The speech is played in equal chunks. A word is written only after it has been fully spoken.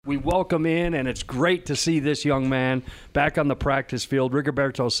We welcome in, and it's great to see this young man back on the practice field,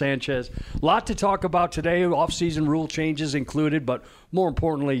 Rigoberto Sanchez. A lot to talk about today, off-season rule changes included, but more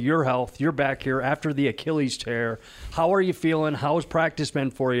importantly, your health. You're back here after the Achilles tear. How are you feeling? How has practice been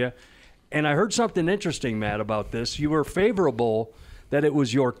for you? And I heard something interesting, Matt, about this. You were favorable that it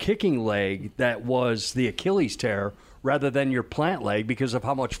was your kicking leg that was the Achilles tear rather than your plant leg because of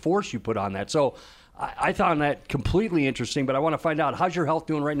how much force you put on that. So I found that completely interesting, but I want to find out, how's your health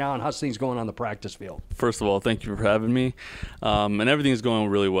doing right now and how's things going on the practice field? First of all, thank you for having me. And everything's going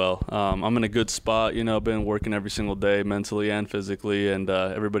really well. I'm in a good spot. I've been working every single day mentally and physically, and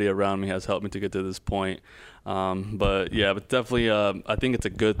everybody around me has helped me to get to this point. But definitely I think it's a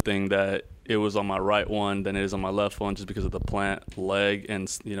good thing that it was on my right one than it is on my left one, just because of the plant leg and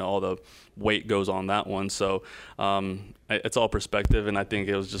all the weight goes on that one. So it's all perspective, and I think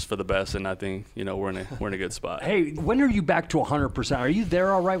it was just for the best. And I think we're in a good spot. Hey, when are you back to 100%? Are you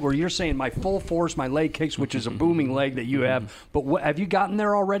there all right? Where you're saying my full force, my leg kicks, which is a booming leg that you have. But have you gotten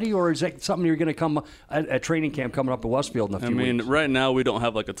there already, or is that something you're going to come at training camp coming up at Westfield in a few weeks? Right now we don't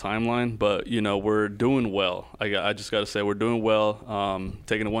have like a timeline, but we're doing well. I just got to say we're doing well,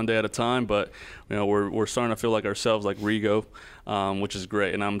 taking it one day at a time. But we're starting to feel like ourselves, like Rigo, which is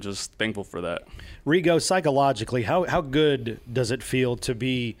great, and I'm just thankful for that. Rigo, psychologically, how good does it feel to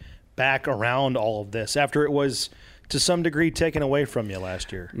be back around all of this after it was to some degree taken away from you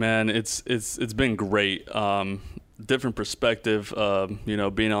last year? Man, it's been great. Different perspective,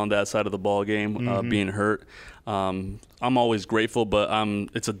 being on that side of the ball game, being hurt. I'm always grateful, but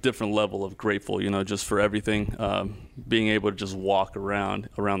it's a different level of grateful, just for everything. Being able to just walk around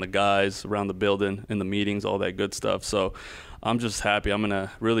the guys, around the building, in the meetings, all that good stuff. So I'm just happy. I'm in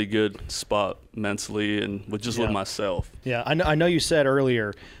a really good spot mentally and with myself. Yeah, I know you said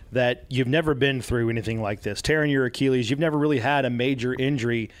earlier that you've never been through anything like this. Tearing your Achilles, you've never really had a major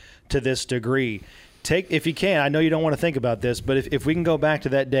injury to this degree. If you can, I know you don't want to think about this, but if we can go back to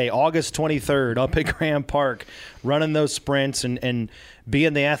that day, August 23rd, up at Graham Park, running those sprints and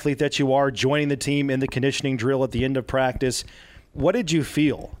being the athlete that you are, joining the team in the conditioning drill at the end of practice, what did you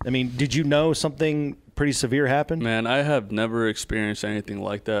feel? I mean, did you know something pretty severe happened? Man, I have never experienced anything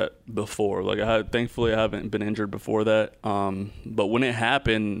like that before. Thankfully, I haven't been injured before that. But when it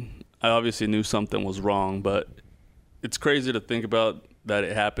happened, I obviously knew something was wrong, but it's crazy to think about that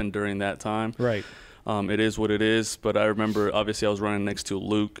it happened during that time. Right. It is what it is, but I remember, obviously, I was running next to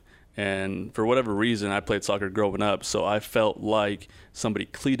Luke, and for whatever reason, I played soccer growing up, so I felt like somebody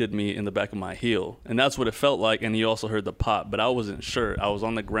cleated me in the back of my heel, and that's what it felt like, and you also heard the pop, but I wasn't sure. I was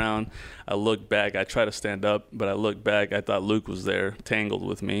on the ground. I looked back. I tried to stand up, but I looked back. I thought Luke was there, tangled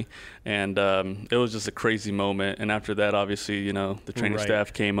with me, and it was just a crazy moment, and after that, obviously, the training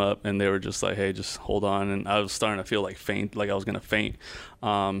staff came up, and they were just like, hey, just hold on, and I was starting to feel like I was going to faint,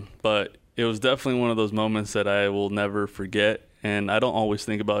 but it was definitely one of those moments that I will never forget, and I don't always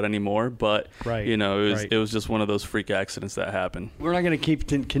think about anymore. But it was just one of those freak accidents that happened. We're not going to keep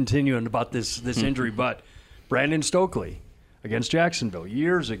continuing about this injury, but Brandon Stokely against Jacksonville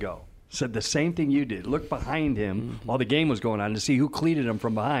years ago said the same thing you did. Looked behind him while the game was going on to see who cleated him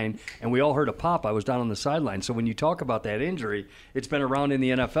from behind, and we all heard a pop. I was down on the sideline. So when you talk about that injury, it's been around in the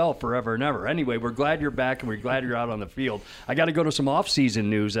NFL forever and ever. Anyway, we're glad you're back, and we're glad you're out on the field. I got to go to some off-season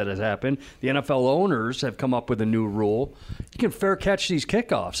news that has happened. The NFL owners have come up with a new rule. You can fair catch these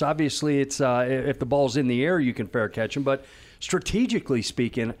kickoffs. Obviously, it's if the ball's in the air, you can fair catch them. But strategically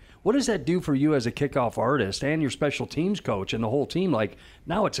speaking, what does that do for you as a kickoff artist and your special teams coach and the whole team?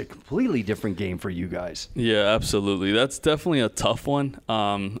 Now it's a completely different game for you guys. Yeah, absolutely. That's definitely a tough one.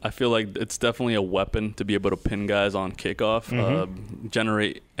 I feel like it's definitely a weapon to be able to pin guys on kickoff,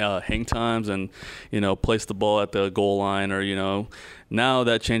 generate hang times, and place the ball at the goal line, or now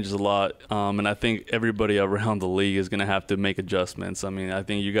that changes a lot. And I think everybody around the league is going to have to make adjustments. I mean, I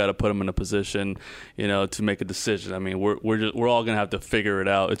think you got to put them in a position, to make a decision. I mean, we're all going to have to figure it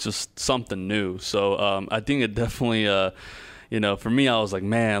out. It's just something new. So I think it definitely. For me, I was like,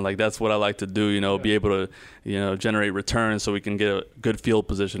 man, that's what I like to do, be able to, generate returns so we can get a good field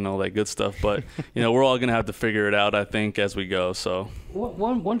position and all that good stuff. But, we're all going to have to figure it out, I think, as we go. So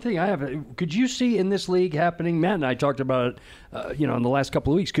one thing I have, could you see in this league happening, Matt and I talked about it, in the last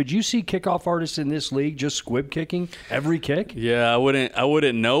couple of weeks, could you see kickoff artists in this league just squib kicking every kick? Yeah, I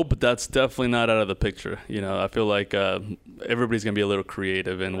wouldn't know, but that's definitely not out of the picture. I feel like everybody's going to be a little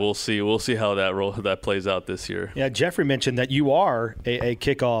creative, and we'll see how that plays out this year. Yeah, Jeffrey mentioned that you are a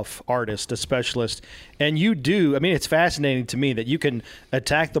kickoff artist, a specialist, and you do. I mean, it's fascinating to me that you can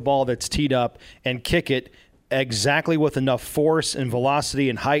attack the ball that's teed up and kick it exactly with enough force and velocity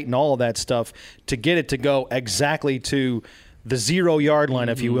and height and all of that stuff to get it to go exactly to the 0 yard line,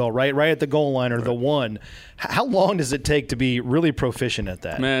 if you will, right at the goal line or the 1. How long does it take to be really proficient at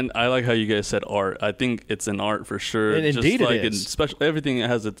that? Man, I like how you guys said art. I think it's an art for sure. And indeed just like it is. Everything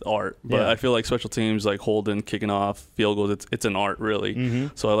has its art. But Yeah. I feel like special teams, like holding, kicking off, field goals, it's an art, really.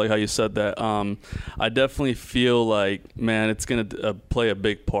 So I like how you said that. I definitely feel like, man, it's going to play a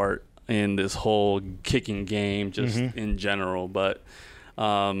big part in this whole kicking game just in general. But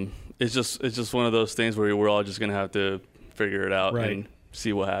it's just one of those things where we're all just going to have to figure it out and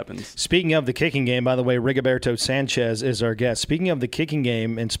see what happens. Speaking of the kicking game, by the way, Rigoberto Sanchez is our guest. Speaking of the kicking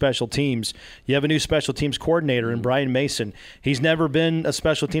game and special teams, you have a new special teams coordinator in Brian Mason. He's never been a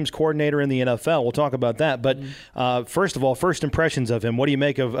special teams coordinator in the NFL. We'll talk about that. But first of all, first impressions of him. What do you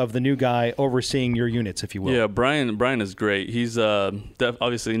make of the new guy overseeing your units, if you will? Yeah, Brian is great. He's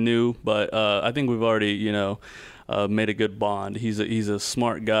obviously new, but I think we've already, made a good bond. He's a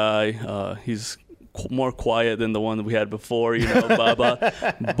smart guy. He's more quiet than the one that we had before, Baba.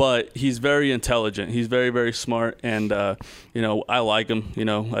 But he's very intelligent. He's very, very smart, and I like him.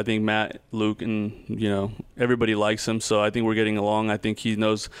 I think Matt, Luke, and everybody likes him. So I think we're getting along. I think he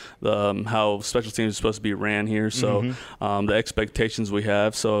knows how special teams is supposed to be ran here. So the expectations we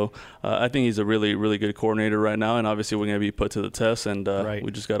have. So I think he's a really, really good coordinator right now, and obviously we're going to be put to the test, and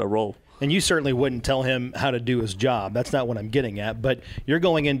we just got to roll. And you certainly wouldn't tell him how to do his job. That's not what I'm getting at. But you're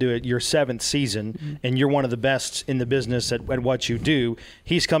going into your 7th season, and you're one of the best in the business at what you do.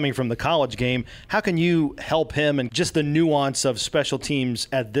 He's coming from the college game. How can you help him and just the nuance of special teams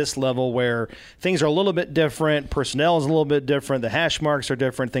at this level where things are a little bit different, personnel is a little bit different, the hash marks are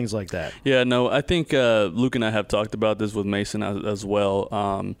different, things like that? Yeah, no, I think Luke and I have talked about this with Mason as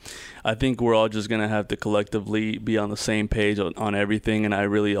well. I think we're all just going to have to collectively be on the same page on everything, and I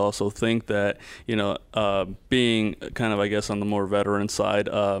really also think that, being kind of, I guess, on the more veteran side,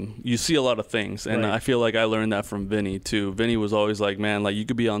 you see a lot of things, and I feel like I learned that from Vinny too. Vinny was always like, man, like you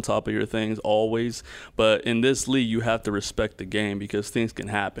could be on top of your things always, but in this league you have to respect the game because things can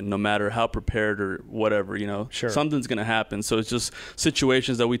happen no matter how prepared or whatever, Sure. Something's going to happen. So it's just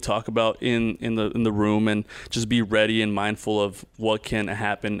situations that we talk about in the room, and just be ready and mindful of what can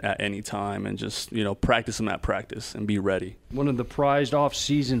happen at any time, and just practice them at practice and be ready. One of the prized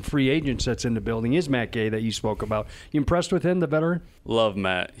off-season free agents that's in the building is Matt Gay that you spoke about. You impressed with him, the veteran? Love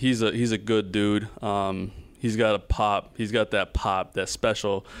Matt. He's a good dude. He's got a pop. He's got that pop, that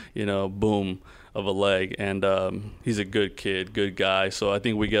special, boom of a leg, and he's a good kid, good guy. So I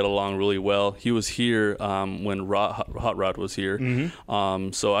think we get along really well. He was here when Hot Rod was here,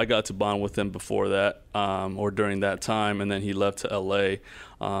 so I got to bond with him before that or during that time, and then he left to L.A.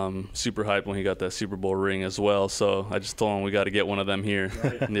 Super hyped when he got that Super Bowl ring as well. So I just told him we got to get one of them here.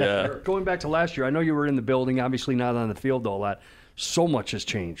 Right. Yeah. Going back to last year, I know you were in the building, obviously not on the field all that. So much has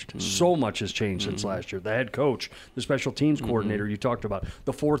changed. So much has changed since last year. The head coach, the special teams coordinator you talked about,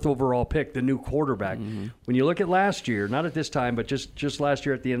 the 4th overall pick, the new quarterback. When you look at last year, not at this time, but just last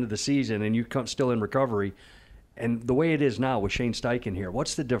year at the end of the season, and you come still in recovery, and the way it is now with Shane Steichen here,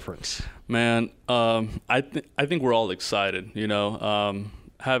 what's the difference? Man, I think we're all excited,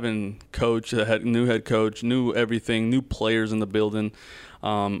 having coach, new head coach, new everything, new players in the building.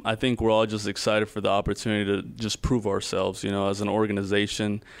 I think we're all just excited for the opportunity to just prove ourselves, as an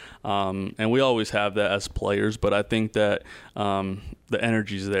organization. And we always have that as players, but I think that the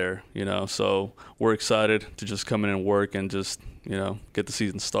energy's there, So we're excited to just come in and work and just, get the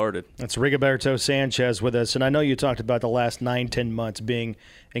season started. That's Rigoberto Sanchez with us. And I know you talked about the last 9-10 months being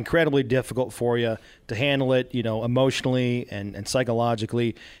incredibly difficult for you to handle it, emotionally and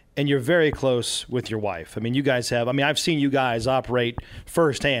psychologically. And you're very close with your wife. I mean, you guys have – I've seen you guys operate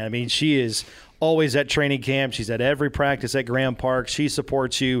firsthand. I mean, she is always at training camp. She's at every practice at Graham Park. She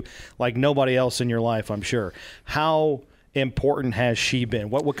supports you like nobody else in your life, I'm sure. How important has she been?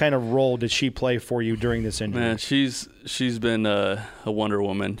 What kind of role did she play for you during this injury? Man, she's been a Wonder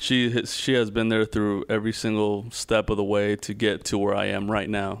Woman. She has been there through every single step of the way to get to where I am right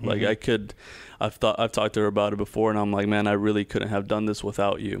now. Like I've talked to her about it before, and I'm like, man, I really couldn't have done this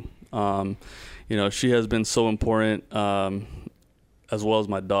without you. She has been so important, as well as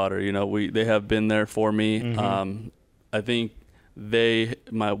my daughter. They have been there for me. I think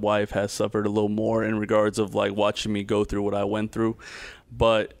my wife has suffered a little more in regards of like watching me go through what I went through,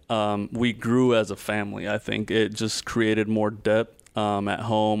 but we grew as a family. I think it just created more depth at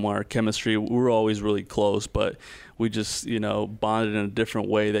home. Our chemistry, we were always really close, but we just, bonded in a different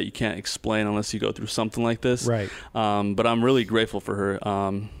way that you can't explain unless you go through something like this. Right. But I'm really grateful for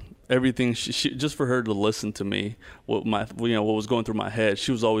her. everything, she just for her to listen to me, what was going through my head.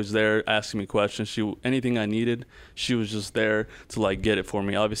 She was always there asking me questions. Anything I needed, she was just there to like get it for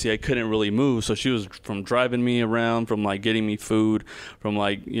me. Obviously, I couldn't really move, so she was from driving me around, from like getting me food, from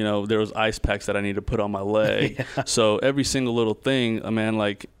like there was ice packs that I needed to put on my leg. Yeah. So every single little thing, man,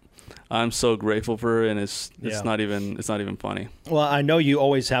 like. I'm so grateful for her, and it's not even funny. Well, I know you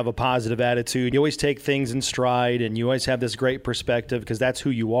always have a positive attitude. You always take things in stride, and you always have this great perspective because that's who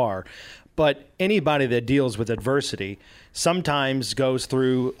you are. But anybody that deals with adversity sometimes goes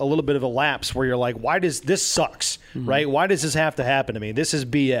through a little bit of a lapse where you're like, why does this sucks, right? Why does this have to happen to me? This is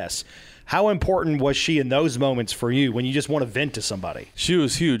BS. How important was she in those moments for you when you just want to vent to somebody? She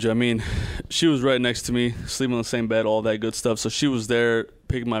was huge. I mean, she was right next to me, sleeping on the same bed, all that good stuff. So she was there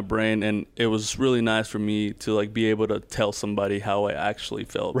picking my brain, and it was really nice for me to like be able to tell somebody how I actually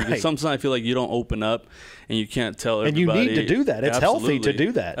felt. Right. Because sometimes I feel like you don't open up and you can't tell everybody. And you need to do that. It's Absolutely. healthy to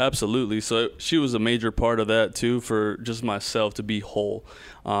do that. Absolutely. So she was a major part of that too, for just myself to be whole.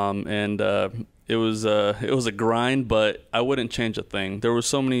 It was a grind, but I wouldn't change a thing. There were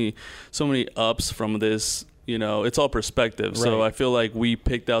so many ups from this. It's all perspective. Right. So I feel like we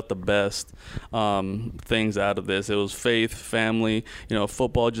picked out the best things out of this. It was faith, family,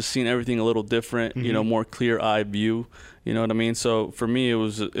 football, just seeing everything a little different, more clear-eyed view. You know what I mean? So for me, it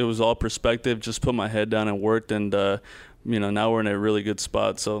was all perspective. Just put my head down and worked, and now we're in a really good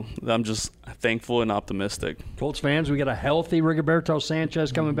spot. So I'm just thankful and optimistic. Colts fans, we got a healthy Rigoberto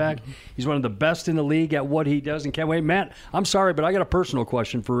Sanchez coming back. He's one of the best in the league at what he does, and can't wait. Matt, I'm sorry, but I got a personal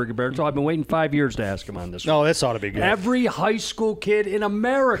question for Rigoberto. I've been waiting 5 years to ask him on this one. Oh, this ought to be good. Every high school kid in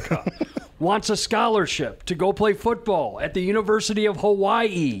America wants a scholarship to go play football at the University of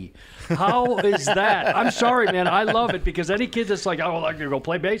Hawaii. How is that? I'm sorry, man. I love it because any kid that's like, I'm going to go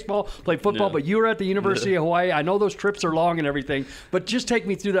play baseball, play football, but you were at the University of Hawaii. I know those trips are long and everything, but just take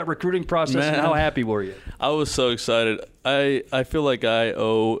me through that recruiting process. Man, and how happy were you? I was so excited. I feel like I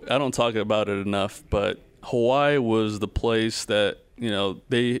don't talk about it enough, but Hawaii was the place that,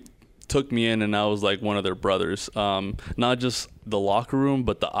 they took me in, and I was like one of their brothers. Not just the locker room,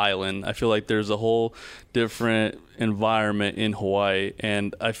 but the island. I feel like there's a whole different environment in Hawaii,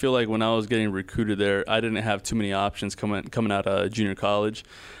 and I feel like when I was getting recruited there, I didn't have too many options coming out of junior college.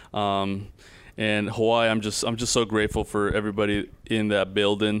 And Hawaii, I'm just so grateful for everybody in that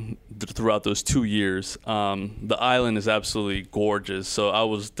building throughout those 2 years. The island is absolutely gorgeous, so I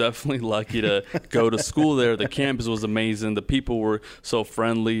was definitely lucky to go to school there. The campus was amazing. The people were so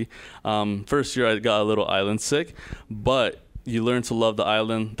friendly. First year I got a little island sick, but you learn to love the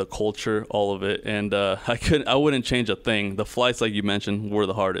island, the culture, all of it, and I wouldn't change a thing. The flights, like you mentioned, were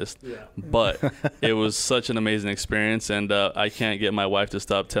the hardest, but it was such an amazing experience, and I can't get my wife to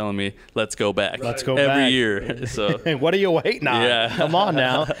stop telling me, "Let's go back." Let's go every back. year. So, what are you waiting on? Yeah. Come on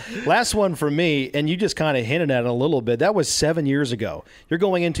now. Last one for me, and you just kind of hinted at it a little bit. That was 7 years ago. You're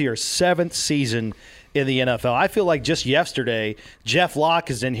going into your 7th season in the NFL. I feel like just yesterday, Jeff Locke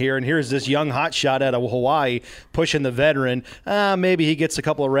is in here, and here's this young hotshot out of Hawaii pushing the veteran. Maybe he gets a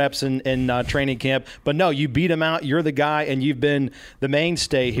couple of reps in training camp. But no, you beat him out. You're the guy, and you've been the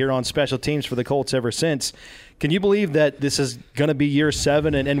mainstay here on special teams for the Colts ever since. Can you believe that this is going to be year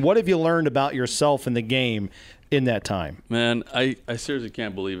 7? And what have you learned about yourself in the game in that time? Man, I seriously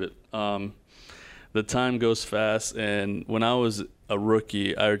can't believe it. The time goes fast, and when I was a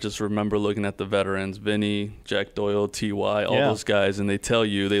rookie, I just remember looking at the veterans, Vinny, Jack Doyle, T.Y., all those guys, and they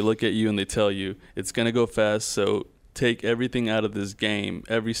look at you and they tell you, it's going to go fast, so take everything out of this game,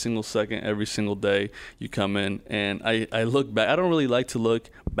 every single second, every single day you come in. And I look back. I don't really like to look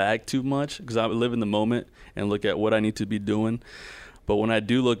back too much because I live in the moment and look at what I need to be doing. But when I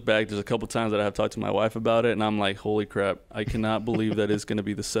do look back, there's a couple times that I have talked to my wife about it, and I'm like, holy crap, I cannot believe that it's going to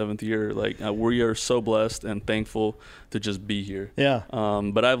be the 7th year. Like, we are so blessed and thankful to just be here. Yeah.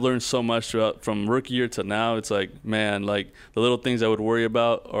 But I've learned so much from rookie year to now. It's like, man, like the little things I would worry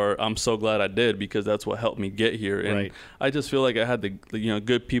about, or I'm so glad I did because that's what helped me get here. And right. I just feel like I had the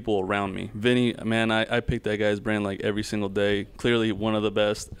good people around me. Vinny, man, I picked that guy's brain like every single day. Clearly one of the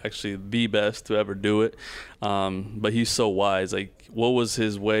best, actually the best to ever do it. But he's so wise. Like, what was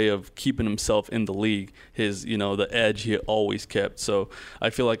his way of keeping himself in the league? His, the edge he always kept. So I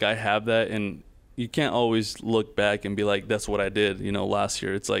feel like I have that, and you can't always look back and be like, that's what I did, last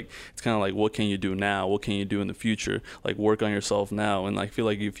year. It's like, it's kind of like, what can you do now? What can you do in the future? Like, work on yourself now. And I feel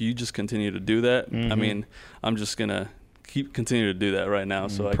like if you just continue to do that, I mean, I'm just going to continue to do that right now.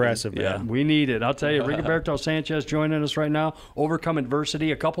 So impressive, man. We need it. I'll tell you, Rigoberto Sanchez joining us right now, overcome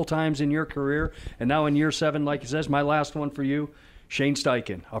adversity a couple times in your career, and now in year 7, like he says, my last one for you. Shane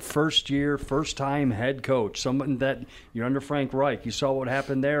Steichen, a first-time head coach, someone that you're under Frank Reich. You saw what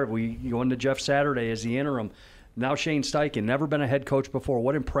happened there. You went to Jeff Saturday as the interim. Now Shane Steichen, never been a head coach before.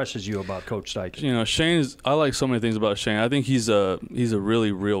 What impresses you about Coach Steichen? You know, I like so many things about Shane. I think he's a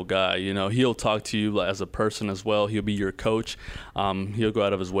really real guy. You know, he'll talk to you as a person as well. He'll be your coach. He'll go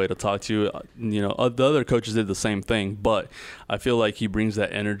out of his way to talk to you. You know, the other coaches did the same thing, but I feel like he brings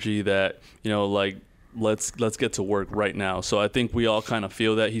that energy that, you know, like, let's get to work right now. So I think we all kind of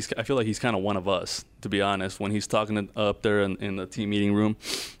feel that. I feel like he's kind of one of us, to be honest, when he's talking up there in the team meeting room.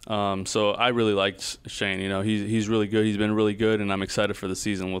 So I really liked Shane. You know, he's really good. He's been really good, and I'm excited for the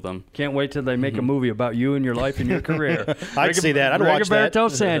season with him. Can't wait till they make a movie about you and your life and your career. I'd see that. I'd watch that.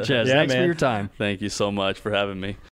 Rigoberto Sanchez. Yeah, Thanks man. for your time. Thank you so much for having me.